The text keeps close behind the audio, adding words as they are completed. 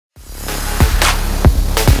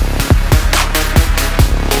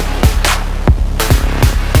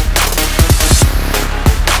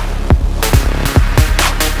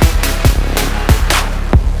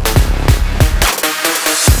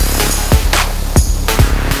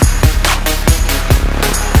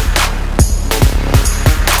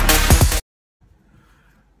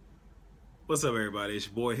What's up, everybody? It's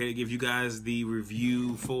your boy here to give you guys the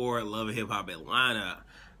review for Love and Hip Hop Atlanta.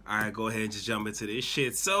 Alright, go ahead and just jump into this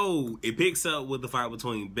shit. So, it picks up with the fight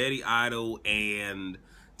between Betty Idol and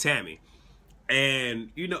Tammy. And,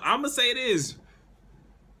 you know, I'm gonna say this.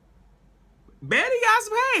 Betty got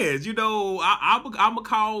some hands, you know. I'm gonna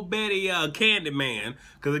call Betty Candyman,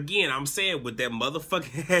 because again, I'm saying with that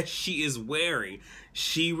motherfucking hat she is wearing,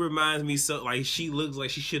 she reminds me so, like, she looks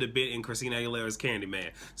like she should have been in Christina Aguilera's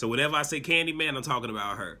Candyman. So whenever I say Candyman, I'm talking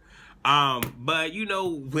about her. But you know,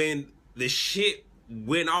 when the shit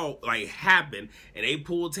went off, like, happened, and they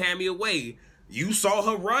pulled Tammy away, you saw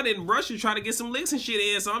her run and rush and try to get some licks and shit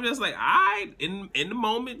in. So I'm just like, all right, in the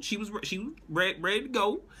moment, she was ready to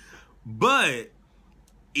go. But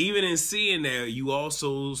even in seeing that, you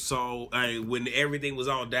also saw when everything was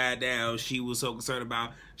all died down, she was so concerned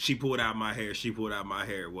about, she pulled out my hair, she pulled out my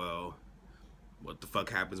hair. Well, what the fuck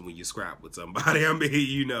happens when you scrap with somebody? I mean,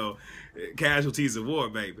 you know, casualties of war,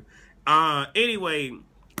 baby. Anyway,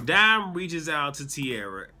 Dime reaches out to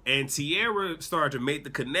Tierra, and Tierra started to make the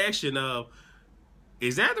connection of,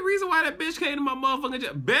 is that the reason why that bitch came to my motherfucking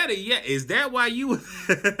job? Betty, yeah, is that why you...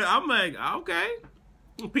 I'm like, okay.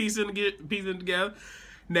 Piecing together.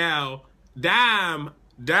 Now,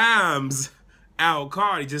 Dime's out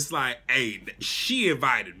Cardi just like, hey, she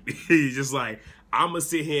invited me. Just like, I'm gonna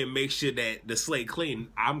sit here and make sure that the slate clean.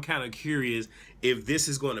 I'm kind of curious if this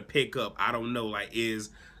is going to pick up. I don't know. Like,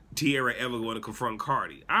 is Tierra ever going to confront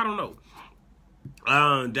Cardi? I don't know.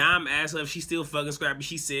 Dime asks her if she's still fucking Scrappy.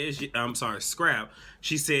 She says, I'm sorry, Scrap.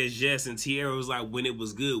 She says yes, and Tierra was like, when it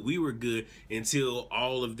was good, we were good until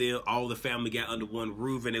all the family got under one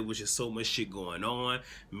roof, and it was just so much shit going on.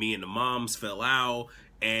 Me and the moms fell out,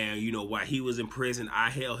 and you know, while he was in prison, I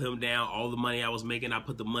held him down. All the money I was making, I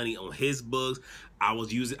put the money on his books. I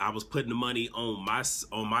was putting the money on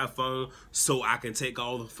my phone so I can take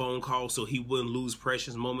all the phone calls so he wouldn't lose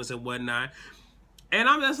precious moments and whatnot. And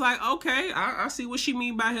I'm just like, okay, I see what she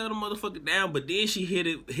mean by held the motherfucker down. But then she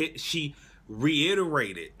she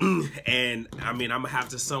reiterated. And I mean, I'm gonna have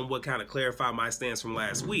to somewhat kind of clarify my stance from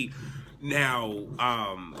last week. Now,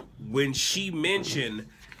 when she mentioned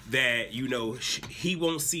that, you know, he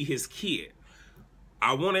won't see his kid,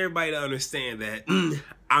 I want everybody to understand that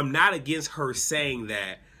I'm not against her saying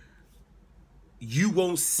that you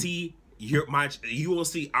won't see you won't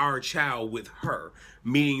see our child with her,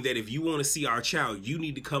 meaning that if you want to see our child, you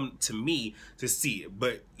need to come to me to see it,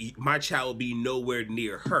 but my child will be nowhere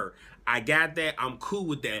near her. I got that. I'm cool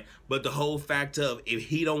with that. But the whole fact of, if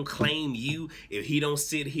he don't claim you, if he don't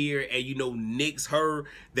sit here and, you know, nix her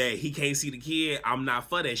that he can't see the kid, I'm not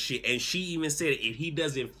for that shit. And she even said, if he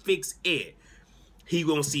doesn't fix it, he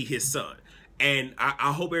won't see his son. And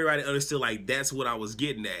I hope everybody understood, like, that's what I was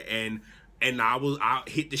getting at. And I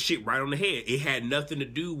hit the shit right on the head. It had nothing to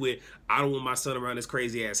do with, I don't want my son around this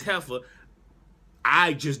crazy ass heifer.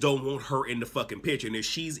 I just don't want her in the fucking picture. And if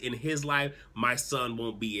she's in his life, my son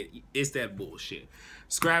won't be it. It's that bullshit.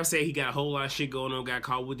 Scrap said he got a whole lot of shit going on. Got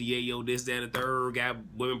caught with the yayo, this, that, and the third. Got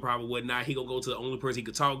women problem, whatnot. He gonna go to the only person he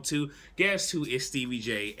could talk to. Guess who? Is Stevie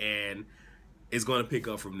J. And it's gonna pick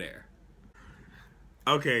up from there.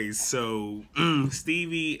 Okay, so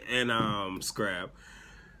Stevie and Scrap.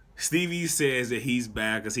 Stevie says that he's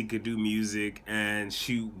back because he could do music and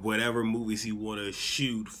shoot whatever movies he want to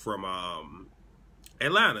shoot from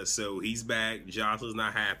Atlanta. So he's back. Jocelyn's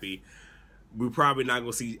not happy. We're probably not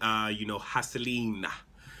going to see, you know, Haselina.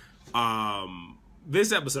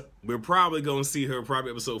 This episode, we're probably going to see her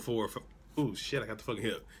probably episode 4 or 5. Oh, shit, I got the fucking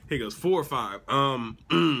hip. Here goes, 4 or 5.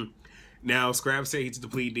 Now, Scrap said he took the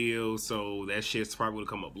plea deal, so that shit's probably going to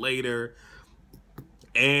come up later.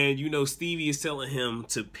 And, you know, Stevie is telling him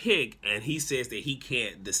to pick, and he says that he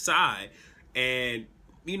can't decide. And,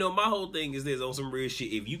 you know, my whole thing is this, on some real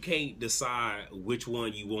shit, if you can't decide which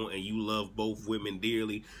one you want and you love both women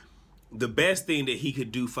dearly, the best thing that he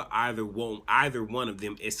could do for either one of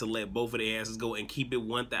them is to let both of their asses go and keep it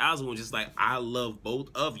 1,000. Just like, I love both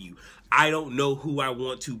of you. I don't know who I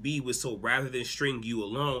want to be with, so rather than string you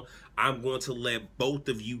along, I'm going to let both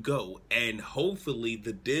of you go. And hopefully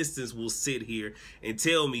the distance will sit here and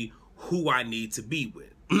tell me who I need to be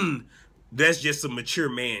with. That's just some mature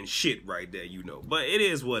man shit right there, you know. But it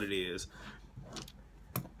is what it is.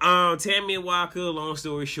 Tammy and Waka, long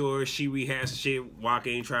story short, she rehashed shit Waka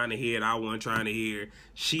ain't trying to hear it. I wasn't trying to hear.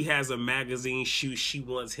 She has a magazine shoot. She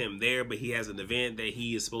wants him there, but he has an event that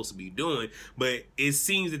he is supposed to be doing. But it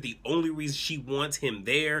seems that the only reason she wants him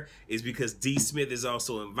there is because D. Smith is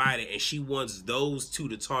also invited, and she wants those two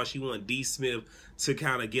to talk. She wants D. Smith to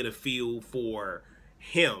kind of get a feel for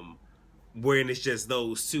him, when it's just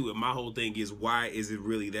those two. And my whole thing is, why is it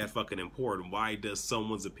really that fucking important? Why does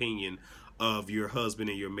someone's opinion of your husband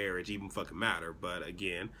and your marriage even fucking matter. But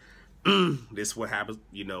again, this is what happens.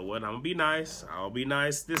 You know what? I'm gonna be nice. I'll be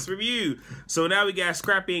nice this review. So now we got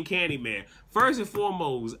Scrappy and Candyman. First and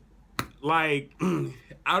foremost, like,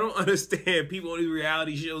 I don't understand people on these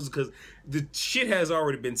reality shows because the shit has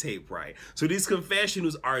already been taped, right? So these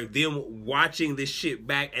confessionals are them watching this shit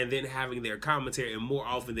back and then having their commentary, and more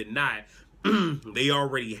often than not, they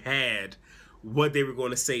already had what they were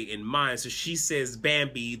going to say in mind. So she says,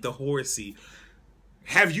 Bambi, the horsey.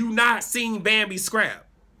 Have you not seen Bambi scrap?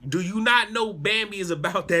 Do you not know Bambi is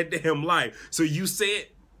about that damn life? So you said,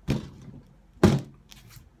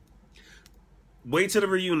 wait till the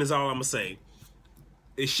reunion is all I'm going to say.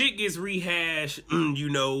 The shit gets rehashed, you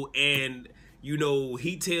know, and, you know,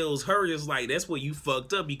 he tells her just like, that's what you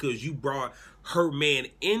fucked up because you brought her man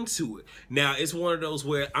into it. Now, it's one of those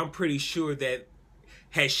where I'm pretty sure that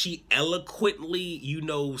had she eloquently, you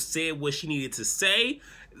know, said what she needed to say,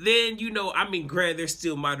 then, you know, I mean, granted, there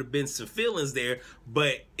still might have been some feelings there,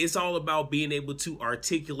 but it's all about being able to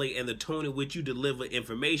articulate and the tone in which you deliver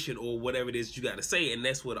information or whatever it is you got to say, and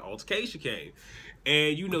that's where the altercation came.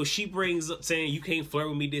 And, you know, she brings up saying, you can't flirt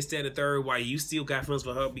with me, this, that, and the third, while you still got feelings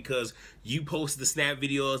for her because you posted the snap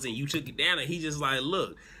videos and you took it down. And he just like,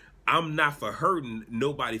 look, I'm not for hurting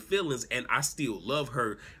nobody's feelings, and I still love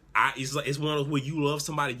her. It's one of those where you love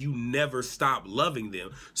somebody, you never stop loving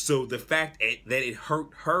them. So the fact that it hurt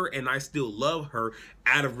her and I still love her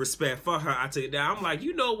out of respect for her, I take it down. I'm like,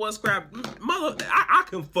 you know what, Scrap? Mother, I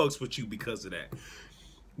can fucks with you because of that.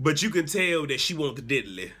 But you can tell that she want the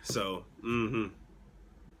diddly. So,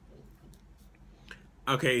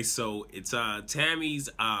 Okay, so it's Tammy's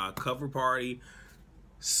cover party.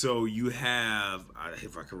 So you have,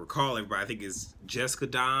 if I can recall everybody, I think it's Jessica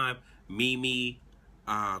Dime, Mimi,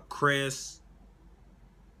 Chris,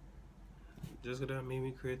 Jessica Dime,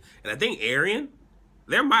 Mimi, Chris, and I think Arian.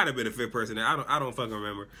 There might have been a fifth person there. I don't fucking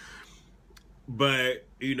remember. But,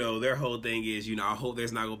 you know, their whole thing is, you know, I hope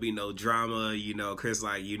there's not gonna be no drama. You know, Chris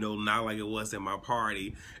like, you know, not like it was in my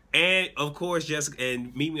party. And of course, Jessica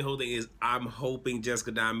and Mimi, whole thing is, I'm hoping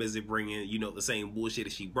Jessica Dime isn't bringing, you know, the same bullshit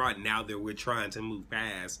that she brought. Now that we're trying to move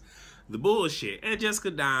past the bullshit, and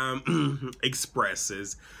Jessica Dime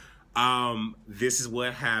expresses, this is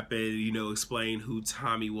what happened. You know, explain who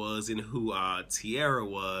Tommy was and who Tiara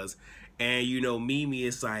was, and you know, Mimi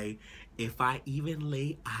is like, if I even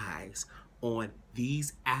lay eyes on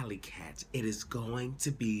these alley cats, it is going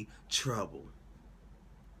to be trouble.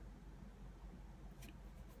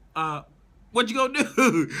 What you gonna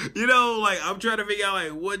do? You know, like, I'm trying to figure out,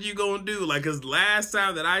 like, what you gonna do? Like, cause last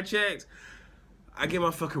time that I checked, I get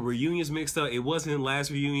my fucking reunions mixed up. It wasn't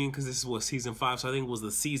last reunion because this was season 5, so I think it was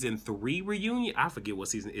the season 3 reunion. I forget what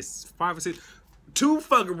season. It's 5 or 6. 2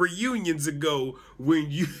 fucking reunions ago, when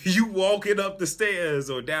you walking up the stairs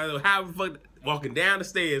or down, however fuck, walking down the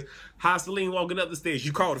stairs, Hosseline walking up the stairs,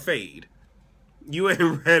 you called a fade. You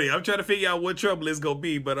ain't ready. I'm trying to figure out what trouble it's gonna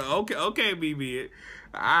be, but okay, BB.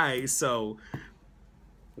 Alright, so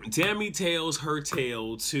Tammy tells her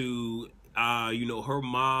tale to you know, her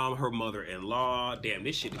mom, her mother-in-law. Damn,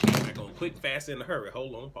 this shit came back on quick, fast, in a hurry.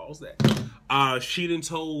 Hold on, pause that. She done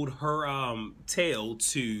told her tale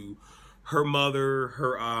to her mother,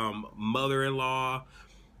 her mother-in-law,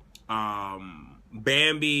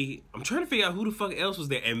 Bambi. I'm trying to figure out who the fuck else was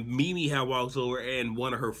there. And Mimi had walked over, and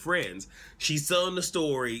one of her friends. She's telling the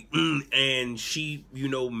story, and she, you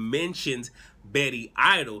know, mentions Betty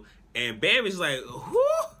Idol. And Bambi's like,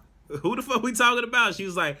 who the fuck we talking about? She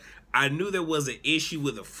was like, I knew there was an issue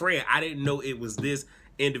with a friend. I didn't know it was this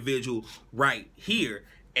individual right here.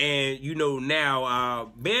 And, you know,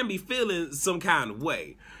 now Bambi feeling some kind of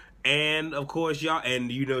way. And, of course, y'all,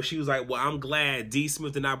 and, you know, she was like, well, I'm glad D.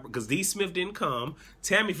 Smith did not, because D. Smith didn't come.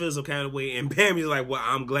 Tammy feels some kind of way. And Bambi's like, well,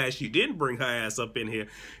 I'm glad she didn't bring her ass up in here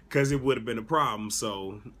because it would have been a problem.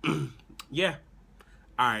 So, yeah.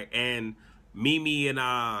 All right. And Mimi and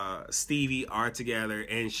Stevie are together,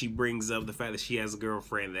 and she brings up the fact that she has a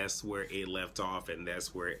girlfriend. That's where it left off, and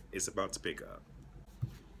that's where it's about to pick up.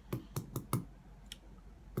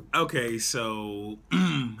 Okay, so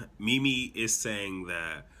Mimi is saying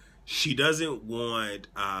that she doesn't want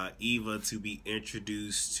Eva to be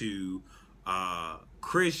introduced to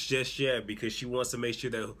Chris just yet because she wants to make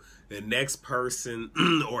sure that the next person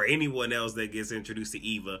or anyone else that gets introduced to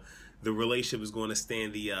Eva, the relationship is going to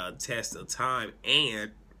stand the test of time.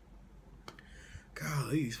 And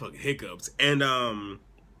God, these fucking hiccups. And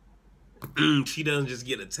she doesn't just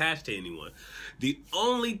get attached to anyone. The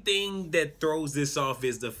only thing that throws this off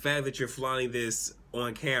is the fact that you're flaunting this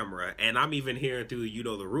on camera. And I'm even hearing through, you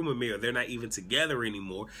know, the rumor mill, they're not even together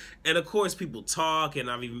anymore. And of course, people talk, and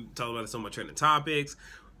I've even talked about this on my trending topics.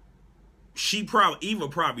 Eva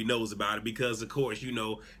probably knows about it because, of course, you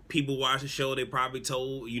know, people watch the show. They probably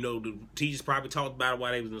told, you know, the teachers probably talked about it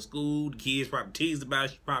while they was in school. The kids probably teased about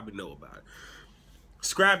it. She probably know about it.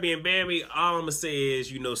 Scrappy and Bambi, all I'm gonna say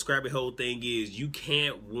is, you know, Scrappy whole thing is you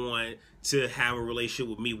can't want to have a relationship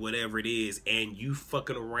with me, whatever it is, and you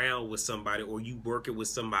fucking around with somebody or you working with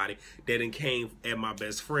somebody that then came at my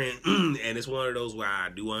best friend, and it's one of those where I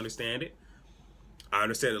do understand it. I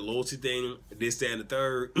understand the loyalty thing, this, that, and the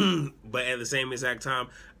third, but at the same exact time,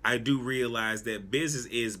 I do realize that business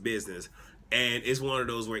is business. And it's one of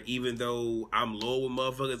those where even though I'm loyal with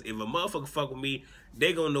motherfuckers, if a motherfucker fuck with me,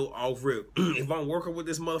 they gonna know off rip. If I'm working with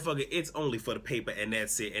this motherfucker, it's only for the paper and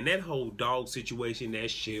that's it. And that whole dog situation,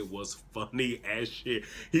 that shit was funny as shit.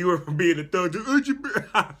 He went from being a thug to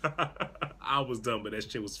I was dumb, but that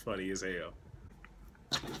shit was funny as hell.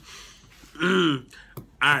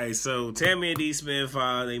 Alright, so Tammy and D Smith,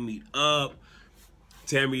 they meet up.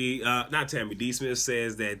 D Smith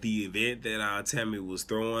says that the event that Tammy was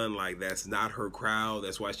throwing, like, that's not her crowd.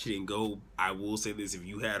 That's why she didn't go. I will say this, if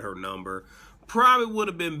you had her number, probably would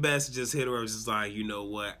have been best to just hit her up, just like, you know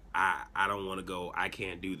what, I don't want to go. I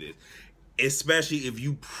can't do this. Especially if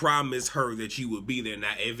you promise her that you would be there.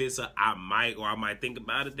 Now, if it's a I might think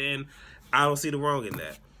about it, then I don't see the wrong in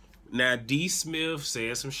that. Now, D Smith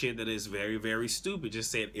said some shit that is very, very stupid.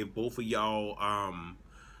 Just said if both of y'all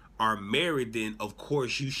are married, then of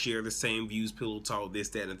course you share the same views, pillow talk, this,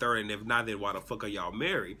 that, and the third. And if not, then why the fuck are y'all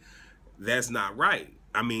married? That's not right.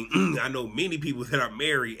 I mean, I know many people that are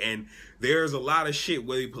married, and there's a lot of shit,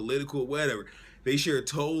 whether political or whatever. They share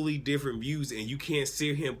totally different views, and you can't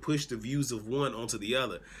sit here and push the views of one onto the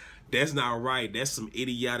other. That's not right. That's some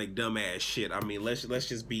idiotic, dumbass shit. I mean, let's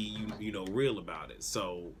just be you know real about it.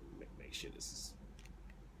 So make sure this is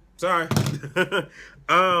sorry.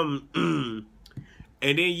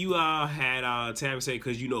 And then you had Tammy say,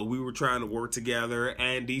 because, you know, we were trying to work together,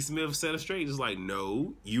 and D Smith set it straight. It's like,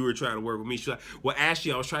 no, you were trying to work with me. She's like, well,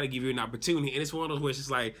 actually, I was trying to give you an opportunity. And it's one of those where it's just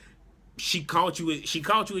like, she caught you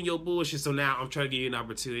in your bullshit, so now I'm trying to give you an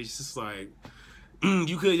opportunity. It's just like,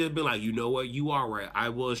 you could have just been like, you know what, you are right. I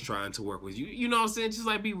was trying to work with you. You know what I'm saying? Just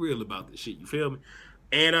like, be real about this shit. You feel me?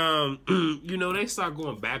 And, you know, they start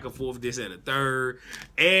going back and forth, this and the third.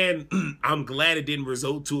 And I'm glad it didn't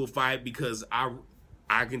result to a fight, because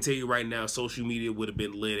I can tell you right now, social media would have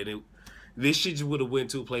been lit, and this shit just would have went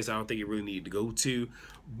to a place I don't think it really needed to go to.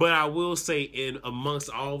 But I will say, in amongst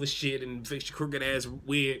all the shit and fix your crooked ass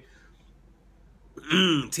wig,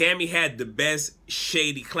 Tammy had the best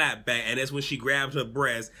shady clap back, and that's when she grabbed her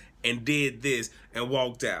breast and did this and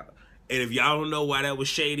walked out. And if y'all don't know why that was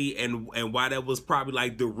shady and why that was probably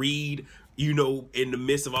like the read, you know, in the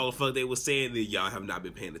midst of all the fuck they were saying, then y'all have not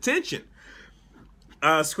been paying attention.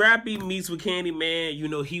 Scrappy meets with Candyman. You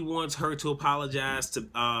know, he wants her to apologize to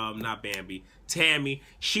not Bambi, Tammy.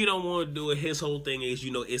 She don't want to do it. His whole thing is,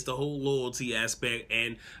 you know, it's the whole loyalty aspect.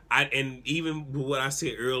 And even what I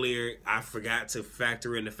said earlier, I forgot to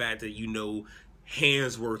factor in the fact that, you know,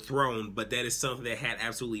 hands were thrown, but that is something that had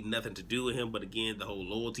absolutely nothing to do with him. But again, the whole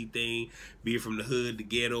loyalty thing, being from the hood, the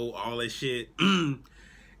ghetto, all that shit.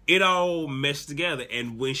 It all meshed together,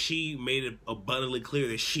 and when she made it abundantly clear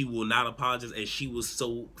that she will not apologize, and she was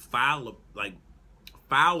so foul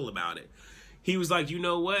about it, he was like, you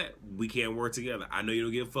know what? We can't work together. I know you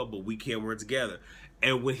don't give a fuck, but we can't work together.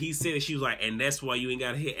 And when he said it, she was like, and that's why you ain't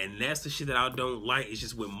got a hit. And that's the shit that I don't like. It's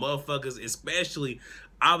just when motherfuckers, especially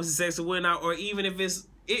opposite sex or whatnot, or even if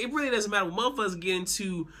it really doesn't matter when motherfuckers get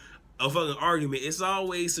into a fucking argument, it's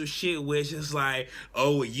always some shit where it's just like,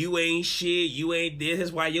 oh, you ain't shit, you ain't this,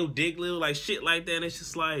 that's why your dick little, like shit like that. And it's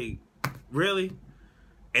just like, really?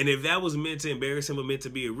 And if that was meant to embarrass him or meant to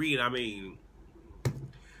be a read, I mean,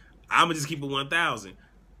 I'ma just keep it 1,000.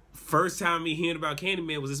 First time me hearing about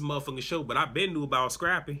Candyman was this motherfucking show, but I been knew about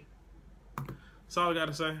Scrappy. That's all I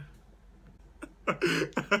gotta say.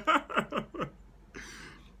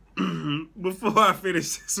 Before I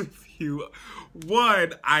finish this review,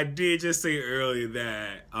 one, I did just say earlier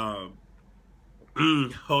that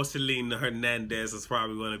Joselina Hernandez is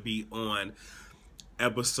probably going to be on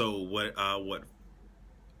episode what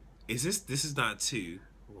is this? This is not 2,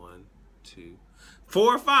 1, 2,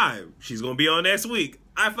 4 or 5. She's gonna be on next week.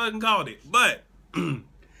 I fucking called it, but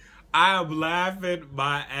I am laughing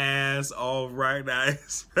my ass off right now,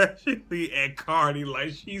 especially at Cardi.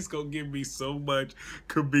 Like, she's gonna give me so much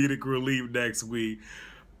comedic relief next week.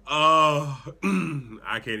 Oh,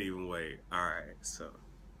 I can't even wait. All right, so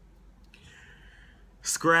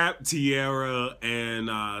Scrap, Tiara,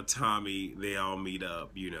 and Tommy, they all meet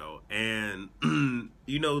up, you know, and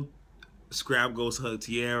you know, Scrap goes hug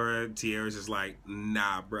Tiara. Tiara's just like,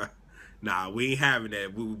 nah, bruh, Nah, we ain't having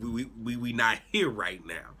that. We not here right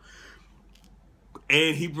now.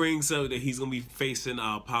 And he brings up that he's gonna be facing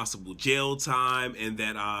possible jail time, and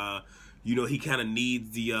that you know, he kind of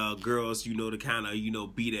needs the girls, you know, to kind of, you know,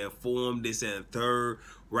 be there for him, this and third.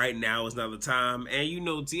 Right now is not the time. And you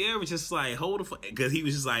know, Tierra was just like, hold the fuck, because he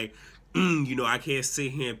was just like, you know, I can't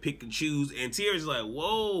sit here and pick and choose. And Tierra's like,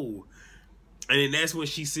 whoa. And then that's when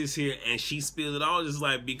she sits here and she spills it all, just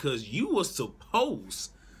like, because you were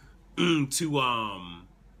supposed to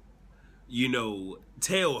you know,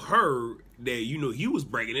 tell her that, you know, he was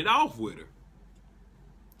breaking it off with her.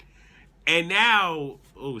 And now,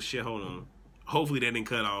 oh shit, hold on. Hopefully that didn't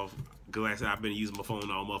cut off, because like I said, I've been using my phone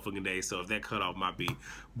all motherfucking day, so if that cut off, might be.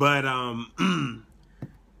 But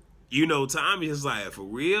you know, Tommy's just like, for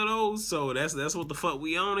real though. So that's what the fuck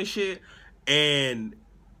we on and shit. And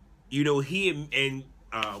you know, he and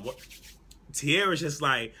Tierra's just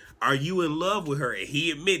like, are you in love with her? And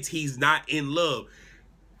he admits he's not in love.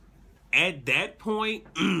 At that point,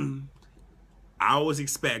 I was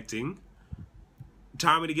expecting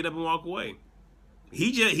Tommy to get up and walk away.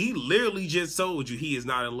 He literally just told you he is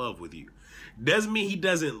not in love with you. Doesn't mean he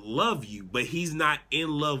doesn't love you, but he's not in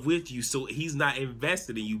love with you, so he's not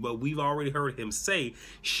invested in you. But we've already heard him say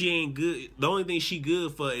she ain't good. The only thing she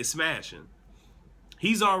good for is smashing.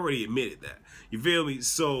 He's already admitted that. You feel me?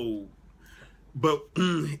 So, but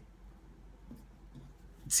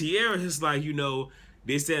Tierra is like, you know,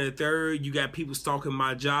 this and the third, you got people stalking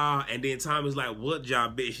my job, and then Tommy's like, what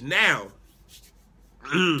job, bitch? Now,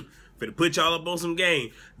 finna put y'all up on some game.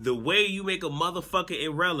 The way you make a motherfucker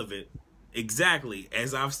irrelevant, exactly,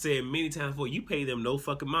 as I've said many times before, you pay them no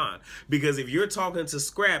fucking mind. Because if you're talking to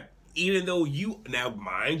Scrap, even though you, now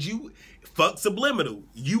mind you, fuck subliminal,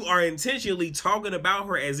 you are intentionally talking about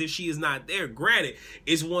her as if she is not there. Granted,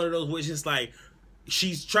 it's one of those which is like,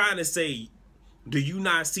 she's trying to say, do you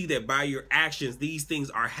not see that by your actions, these things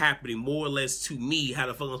are happening more or less to me? How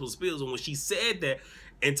the fuck am I supposed to feel? So when she said that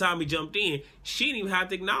and Tommy jumped in, she didn't even have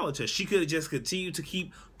to acknowledge her. She could have just continued to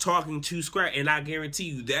keep talking to Scrap. And I guarantee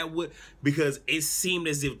you that would, because it seemed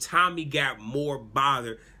as if Tommy got more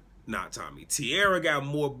bothered. Not Tommy. Tierra got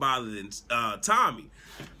more bothered than Tommy.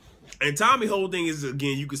 And Tommy whole thing is,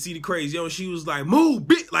 again, you could see the crazy. Yo, she was like, move,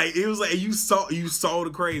 bitch. Like, it was like, you saw the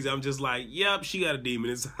crazy. I'm just like, yep, she got a demon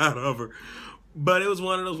inside of her. But it was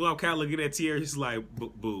one of those where I'm kind of looking at Tierra, she's like,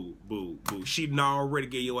 boo, boo, boo, boo. She done already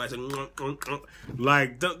gave your ass a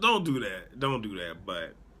like, don't do that. Don't do that.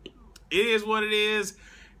 But it is what it is.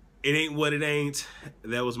 It ain't what it ain't.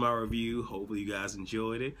 That was my review. Hopefully you guys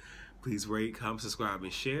enjoyed it. Please rate, comment, subscribe,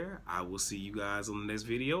 and share. I will see you guys on the next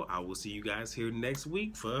video. I will see you guys here next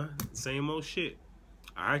week for the same old shit.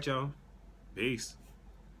 All right, y'all. Peace.